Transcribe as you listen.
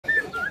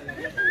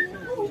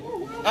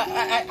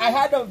I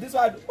heard of this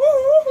one.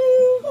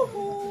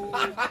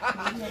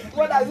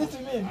 What does it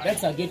mean?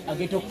 That's a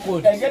ghetto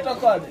code. A ghetto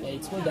code? Yeah,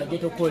 it's called a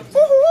ghetto code.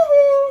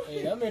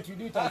 I mean, to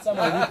do it and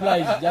someone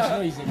replies, just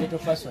know he's a ghetto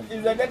person.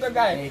 He's a ghetto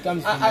guy. Yeah, he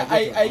comes from the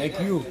ghetto, like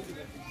you.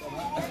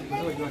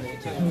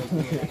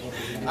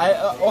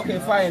 Okay,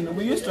 fine.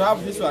 We used to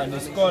have this one.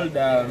 It's called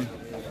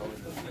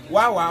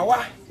Wah Wah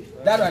Wah.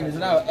 That one is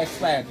now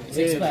expired. It's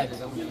expired.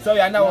 So we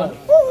are now.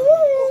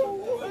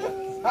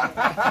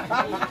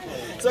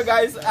 So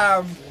guys,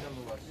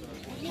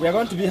 we are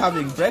going to be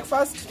having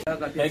breakfast.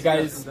 Hey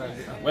guys,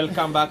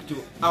 welcome back to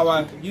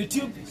our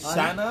YouTube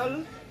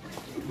channel.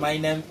 My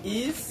name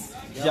is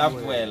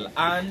Jabuel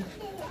and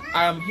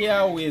I'm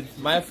here with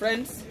my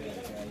friends.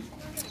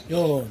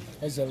 Yo,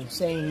 as I was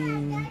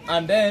saying.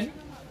 And then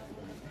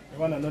the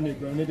one and only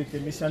Grounded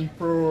Commission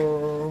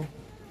Pro.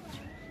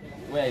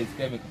 Where is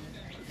chemical?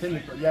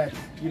 Chemical, yeah.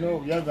 You know,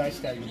 we have the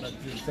hashtag, but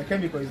the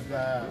chemical is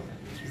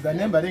the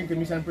name, but then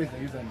Commission Pro is the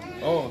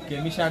username. Oh,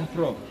 Commission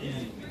Pro.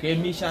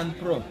 Commission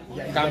Pro.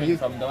 Yeah, coming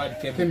from the word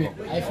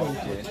chemical. iPhone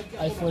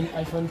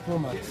Pro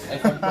Max.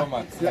 iPhone Pro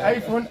Max. The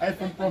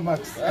iPhone Pro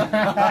Max.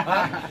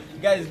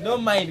 Guys,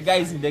 don't mind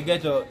guys in the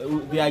ghetto,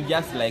 they are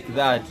just like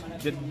that.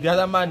 The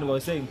other man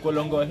was saying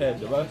Kolongo head.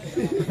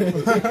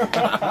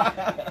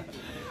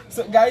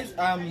 So guys,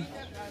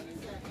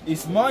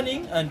 it's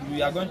morning and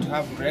we are going to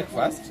have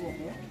breakfast.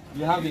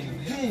 We're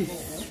having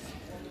this.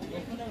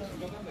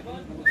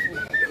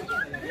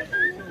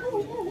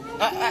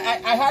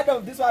 I heard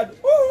of this one.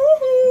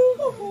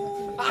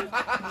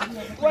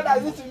 What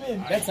does it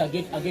mean? That's a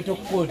ghetto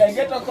code. A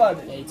ghetto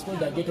code? Yeah, it's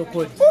called a ghetto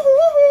code.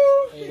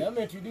 I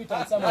mean, to do it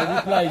and someone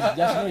replies,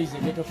 just know he's a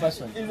ghetto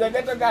person. He's a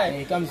ghetto guy. Yeah,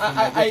 he comes from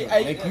the ghetto,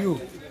 like you.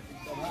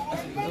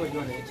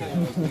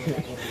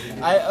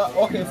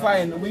 Okay,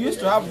 fine. We used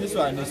to have this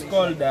one. It's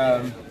called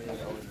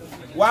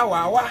Wah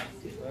Wah Wah.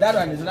 That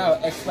one is now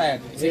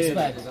expired. It's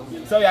expired.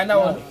 So we are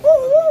now.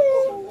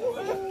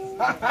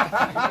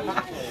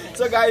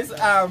 So guys,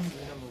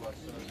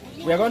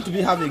 we are going to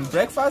be having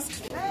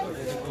breakfast.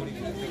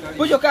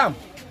 Pujo, come.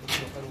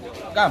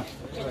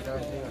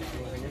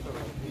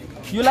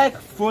 You like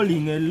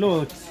falling a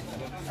lot.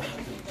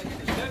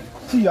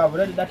 See, you have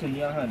already that in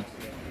your hand.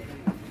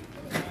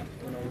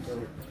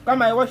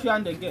 Come, I wash your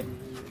hand again.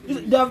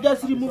 They have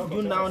just removed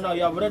you now.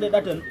 You have already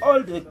that in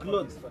all the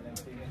clothes.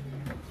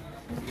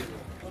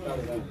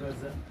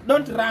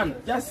 Don't run,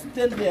 just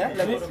stand there.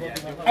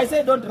 I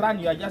say don't run,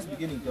 you are just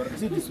beginning to run.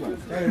 See this one.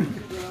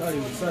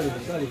 Sorry.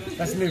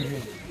 Let's leave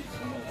here.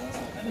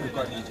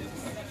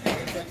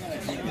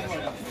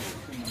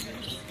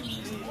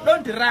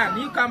 Don't run,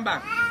 you come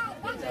back.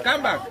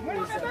 Come back.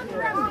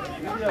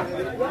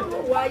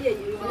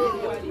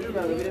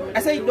 I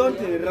say don't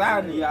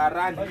run, you are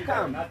running.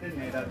 Come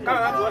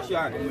and wash your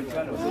hand.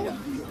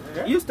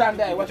 You stand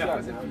there, wash your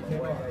hand.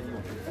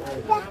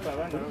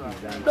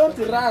 Don't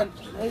run.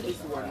 This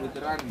one with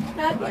run.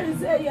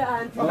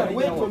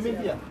 Wait for me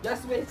here.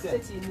 Just wait.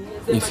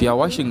 If you are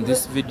watching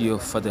this video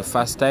for the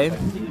first time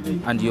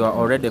and you are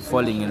already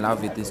falling in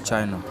love with this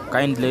channel,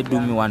 kindly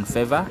do me one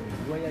favor,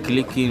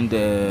 clicking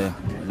the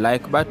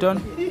like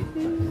button,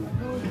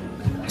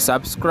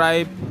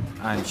 subscribe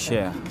and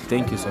share.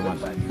 Thank you so much.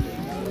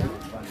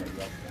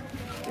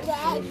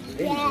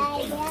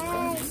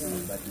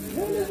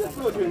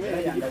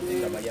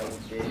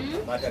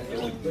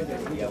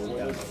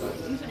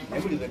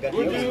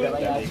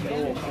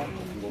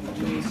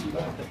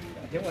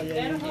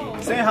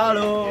 Say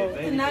hello.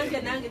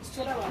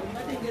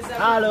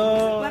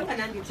 Hello.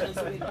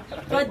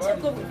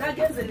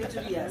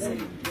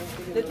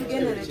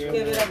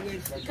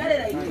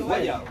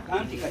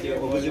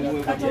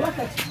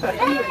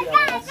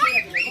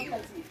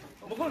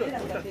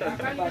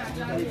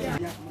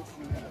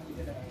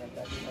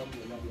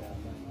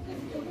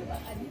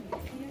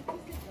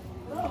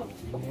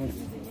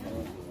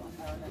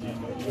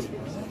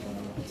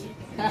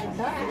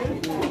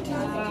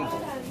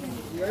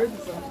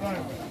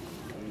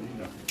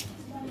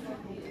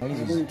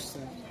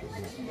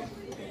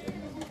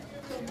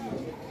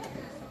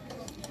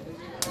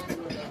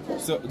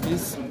 So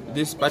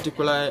this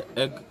particular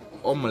egg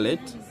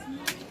omelette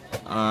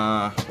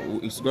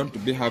is going to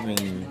be having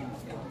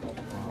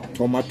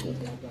tomato.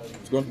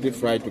 It's going to be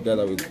fried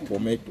together with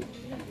tomato.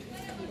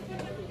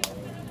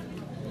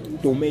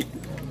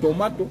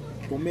 Tomato.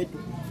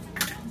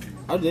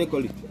 How do they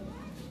call it?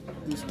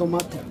 It's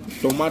tomato.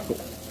 Tomato.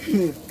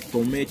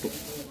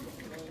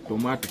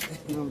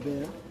 Now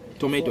there.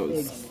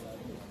 Tomatoes.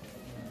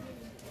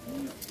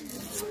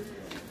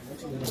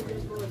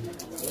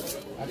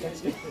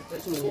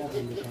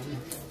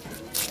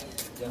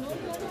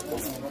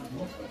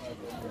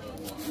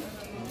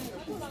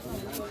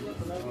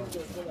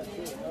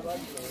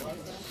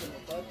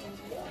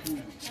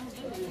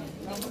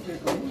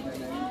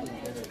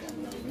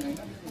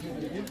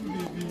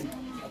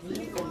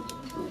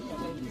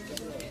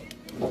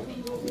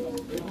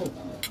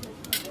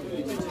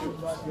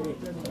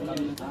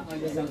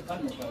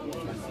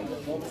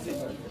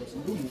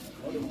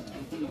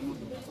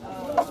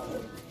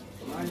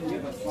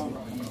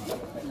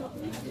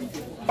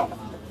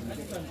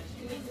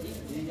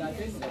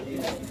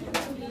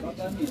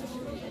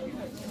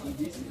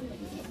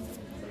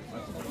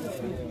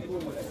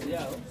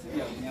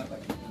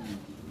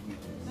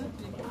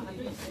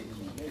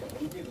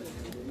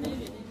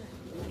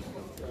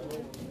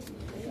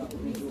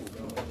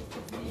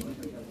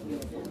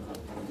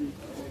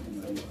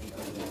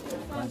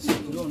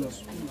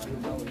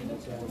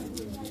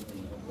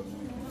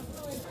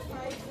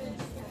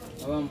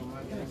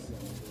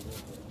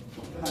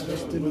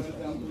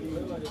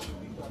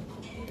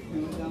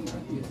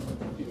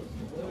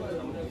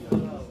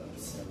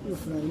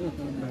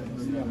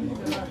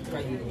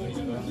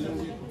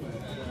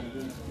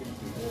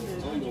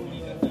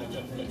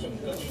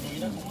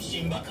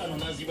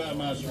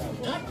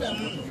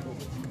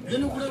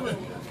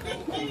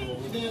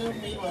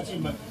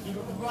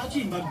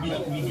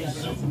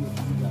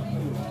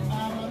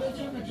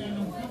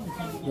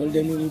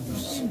 Golden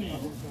Ribs.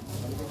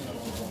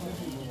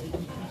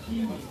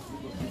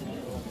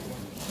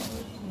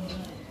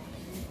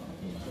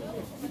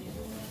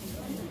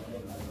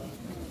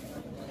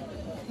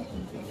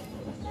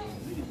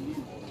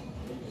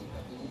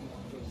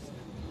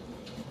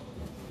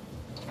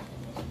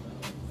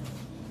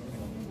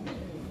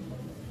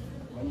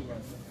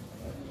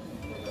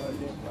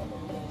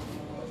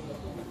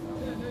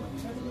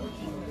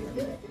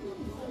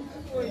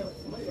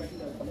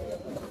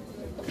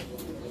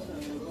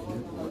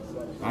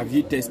 Have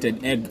you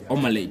tasted egg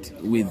omelette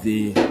with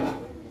the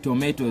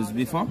tomatoes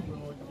before?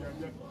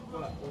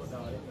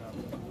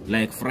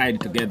 Like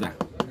fried together.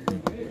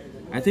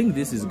 I think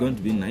this is going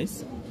to be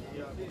nice.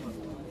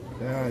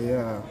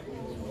 Yeah.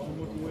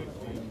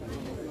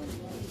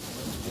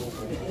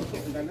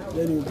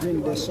 Then you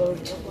bring the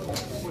salt.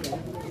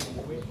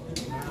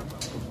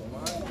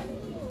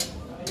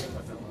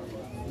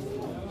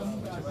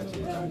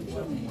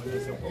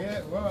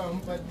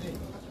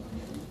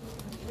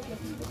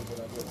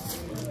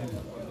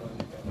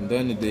 And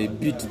then they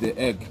beat the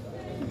egg.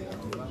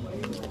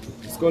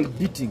 It's called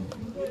beating.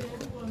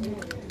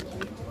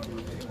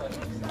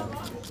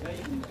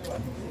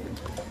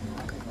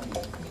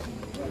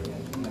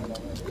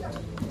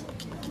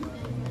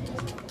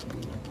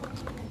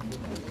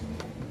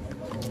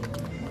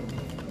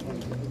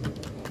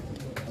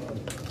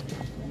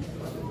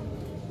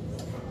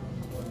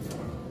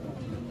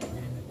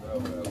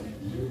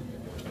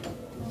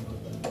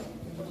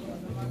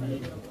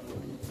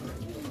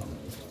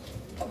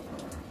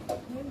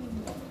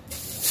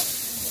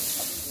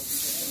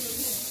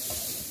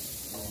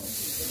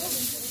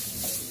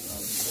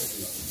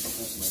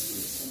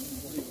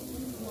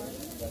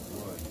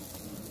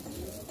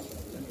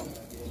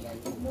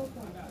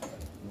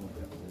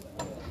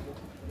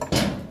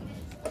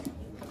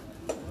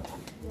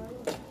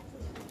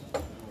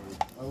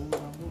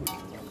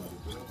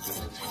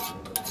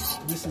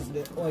 This is the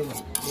oil,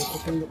 the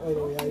cooking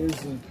oil we are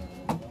using.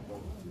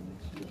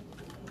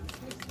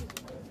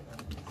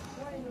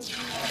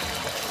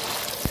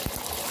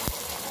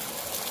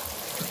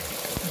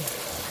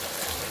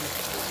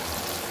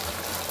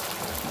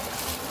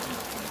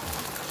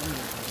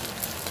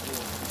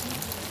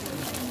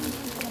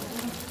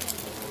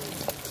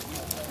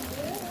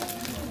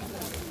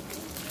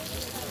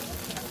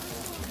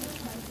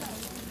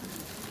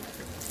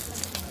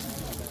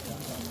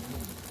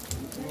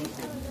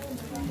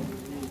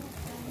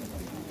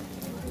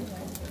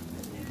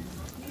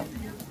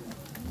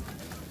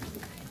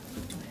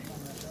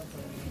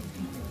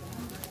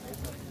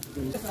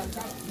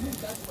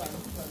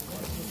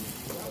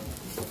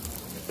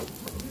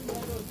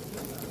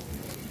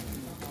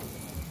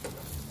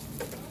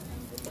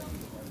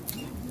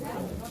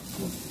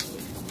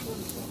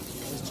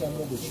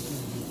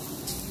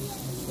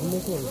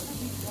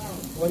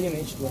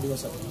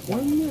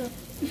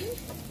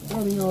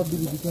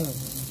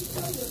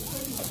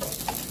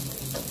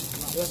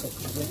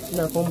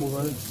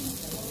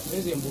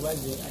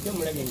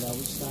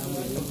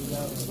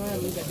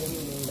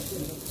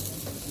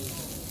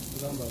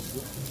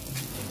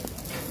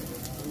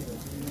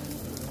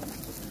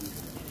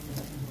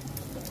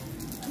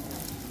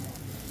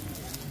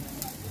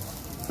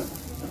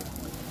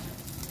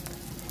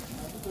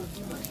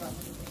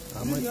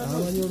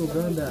 Abanya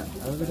Uganda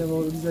abagata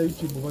bawuliza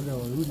YouTube baga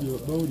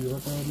bawulira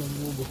bakaba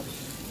n'amwogo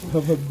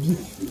bababye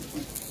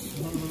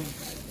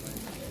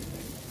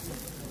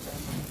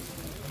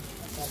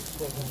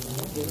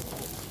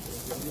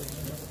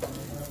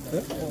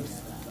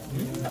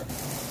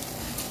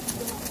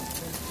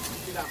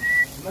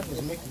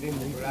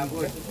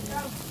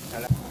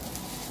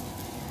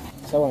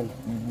Sawan.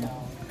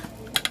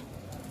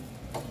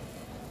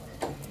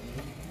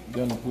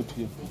 Then put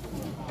here.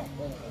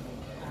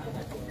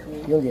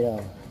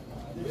 Yongera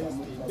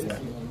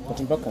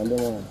kati mpaka mbe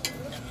mwana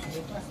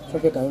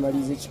soke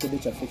kamaliza ekikodo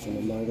kyaffe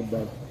kino mangu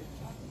ddala.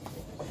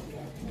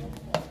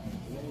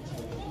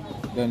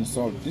 Then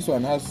salt. This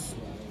one has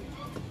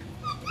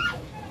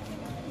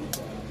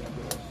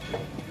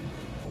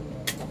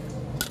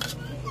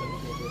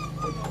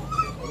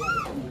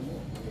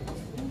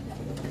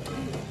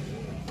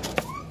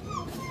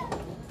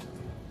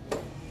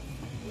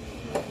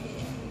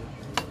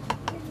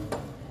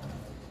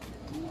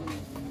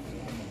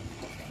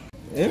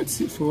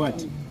That's it for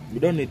what? we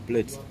don't need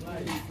plates.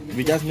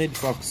 We just need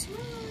forks.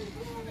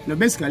 No,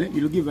 basically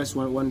you'll give us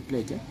one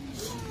plate,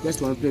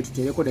 just one plate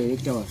to record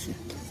director waffe.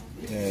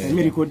 I'm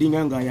recording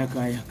anga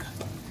ayaka.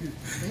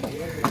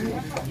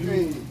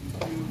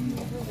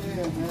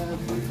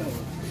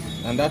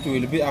 And that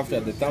will be after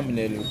the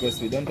thumbnail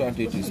because we don't want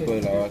it to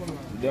spoil our.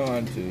 We don't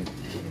want to.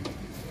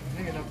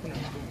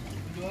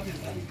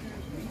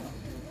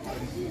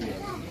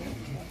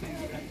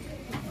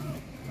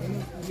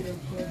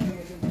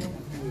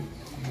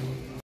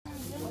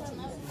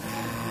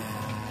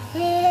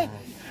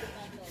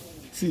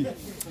 See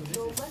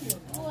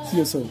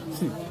yourself.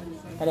 See.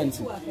 I don't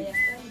see.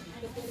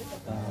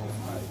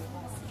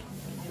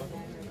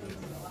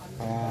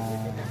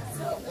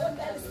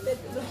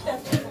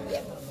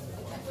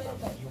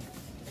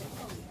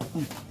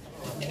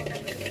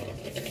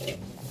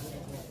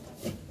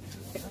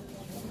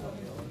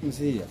 You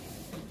see here.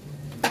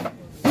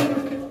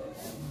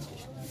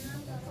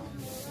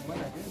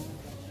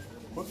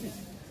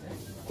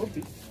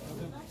 Copy.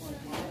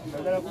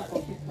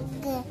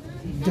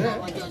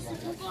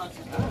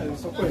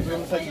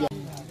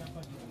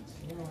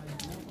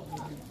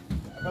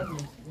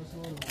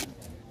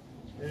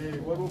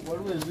 What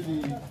was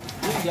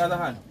the The other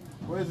hand.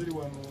 where is the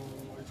one?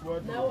 Which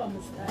one? Now I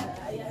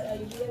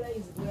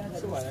realize where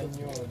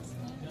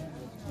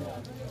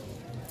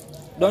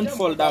Don't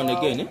fall down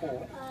again. Eh?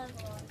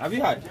 Have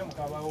you heard?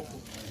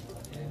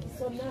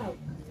 so now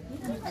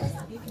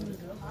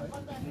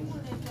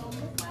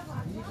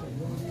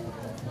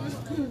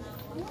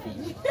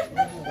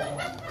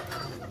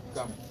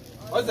Come.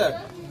 What's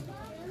that?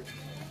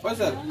 What's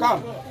that?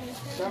 Come.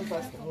 Come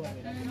faster.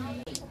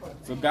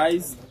 So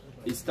guys,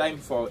 it's time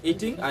for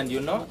eating, and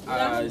you know,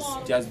 as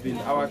it has been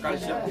our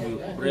culture, we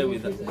pray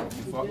with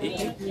before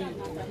eating.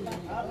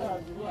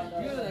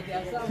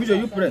 Peter,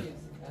 you pray.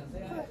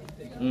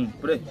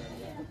 Pray.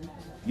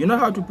 You know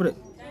how to pray?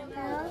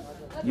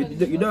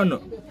 You don't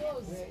know?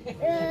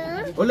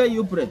 Only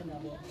you pray.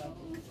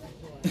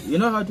 You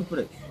know how to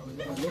pray?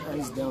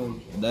 Eyes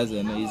down.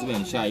 Doesn't know, he's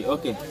even shy.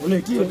 Okay.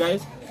 So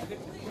guys,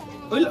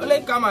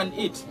 let's come and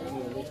eat.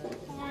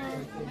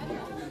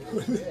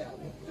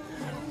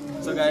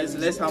 So guys,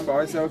 let's humble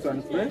ourselves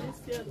and pray.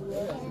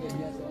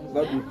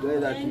 God, we pray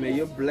that may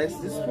you bless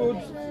this food,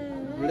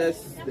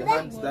 bless the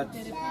hands that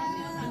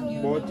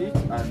bought it,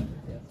 and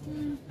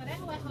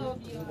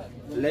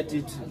let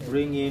it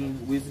bring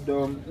in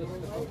wisdom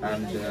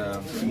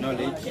and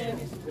knowledge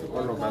to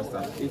all of us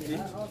that eat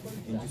it.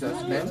 In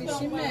Jesus' name,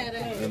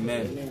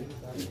 amen.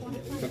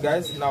 So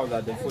guys, now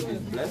that the food is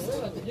blessed,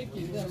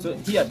 so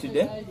here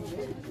today,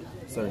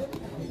 sorry,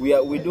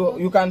 we do.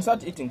 You can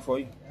start eating for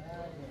you.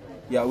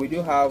 Yeah, we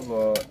do have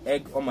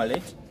egg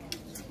omelette.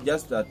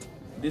 Just that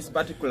this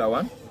particular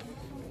one,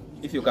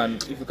 if you can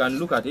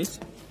look at it,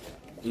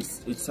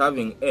 it's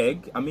having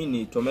egg. I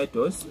mean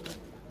tomatoes.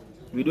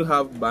 We do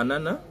have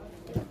banana.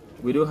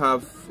 We do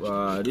have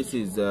this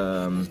is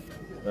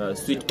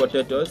sweet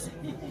potatoes.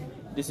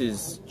 This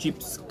is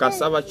chips,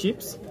 cassava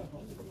chips.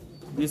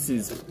 This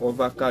is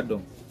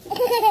avocado.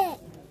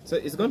 So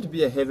it's going to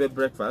be a heavy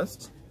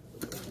breakfast.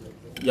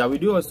 Yeah, we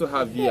do also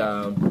have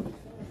here.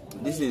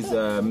 This is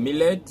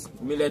millet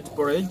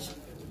porridge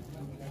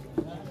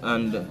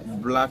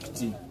and black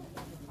tea,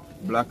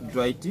 black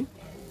dry tea.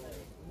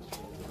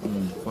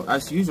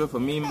 As usual for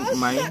me,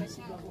 mine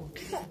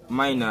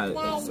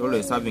is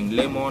always having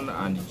lemon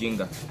and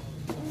ginger.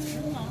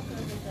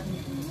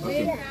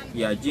 Okay,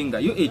 yeah, ginger.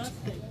 You eat.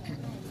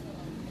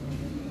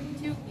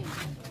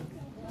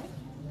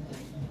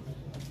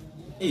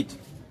 Eat.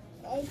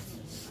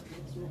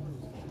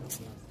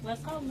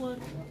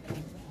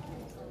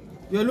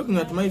 You're looking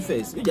at my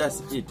face. You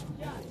just eat.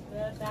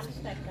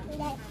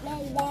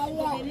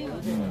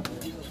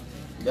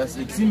 Just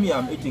eat. See me,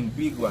 I'm eating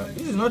big one.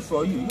 This is not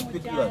for you. You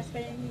pick that.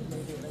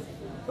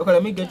 Okay,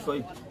 let me get for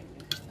you.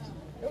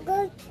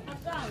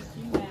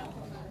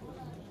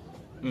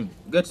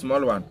 Get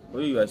small one.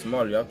 When you are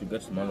small, you have to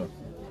get small one.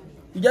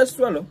 You just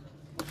swallow.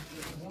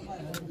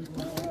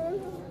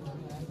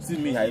 See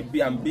me,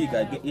 I'm big.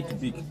 I eat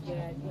big.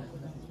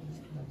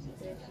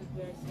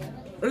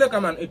 Really,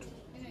 come and eat.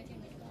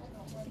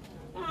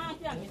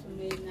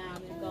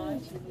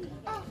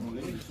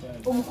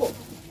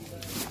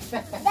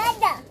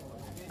 Dada,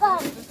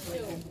 come.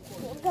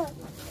 Go.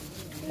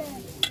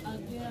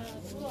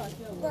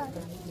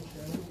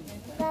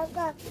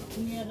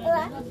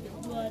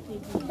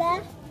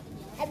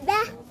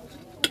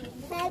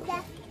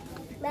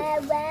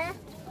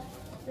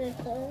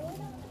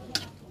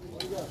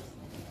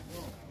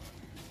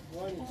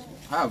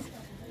 Have.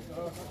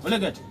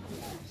 Look at.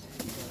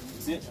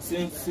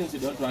 Since you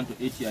don't want to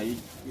eat here, you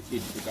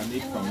can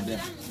eat from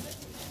there.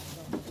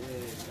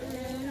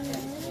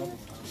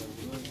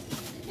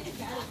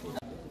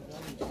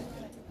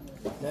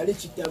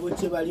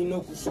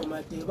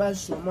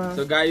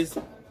 So guys,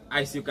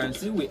 as you can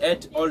see, we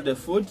ate all the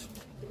food.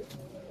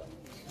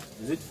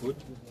 Is it food?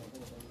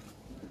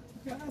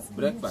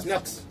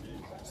 Breakfast.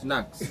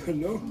 Snacks.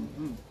 No.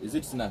 Is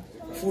it snack?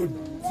 Food.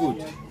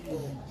 Food.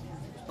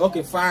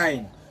 Okay,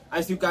 fine.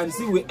 As you can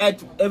see, we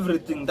ate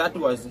everything that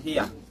was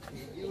here.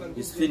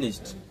 It's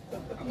finished.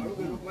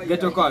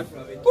 Get your card.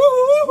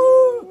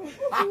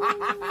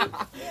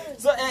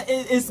 So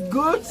it's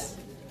good.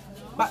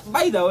 But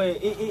by the way,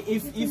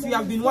 if you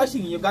have been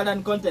watching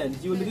Ugandan content,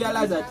 you will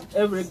realize that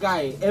every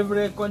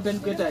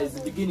content creator is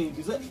beginning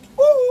to say,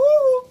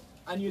 ooh,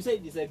 and you say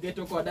it's a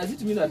ghetto code. Does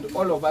it mean that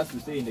all of us will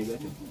stay in the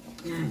ghetto?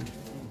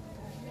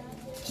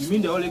 You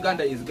mean the whole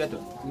Uganda is ghetto?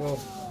 No.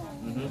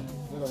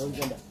 Mm-hmm. Not all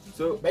Uganda.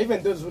 So, but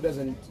even those who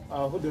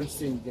don't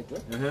stay in ghetto,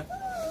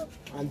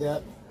 and they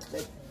are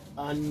like,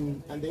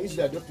 and they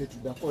easily adopted to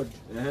the code.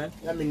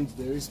 That means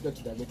they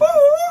respect the ghetto.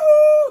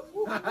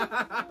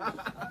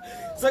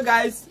 So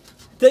guys,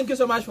 thank you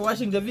so much for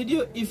watching the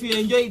video. If you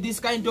enjoy this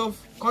kind of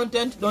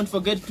content, don't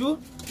forget to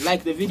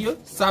like the video,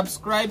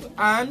 subscribe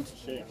and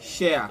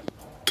share.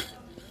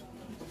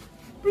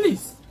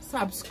 Please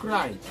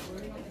subscribe.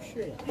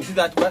 You see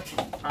that what?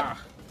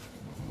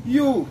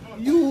 You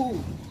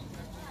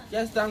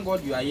just thank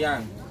God you are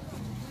young.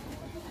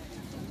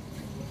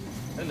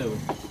 Anyway,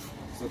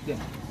 it's okay.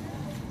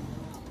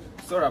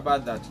 Sorry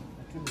about that.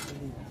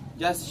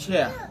 Just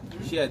share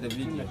the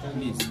video,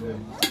 please.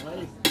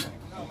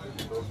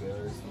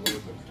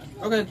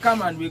 Okay,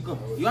 come on, we go.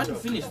 You want to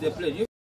finish the plate?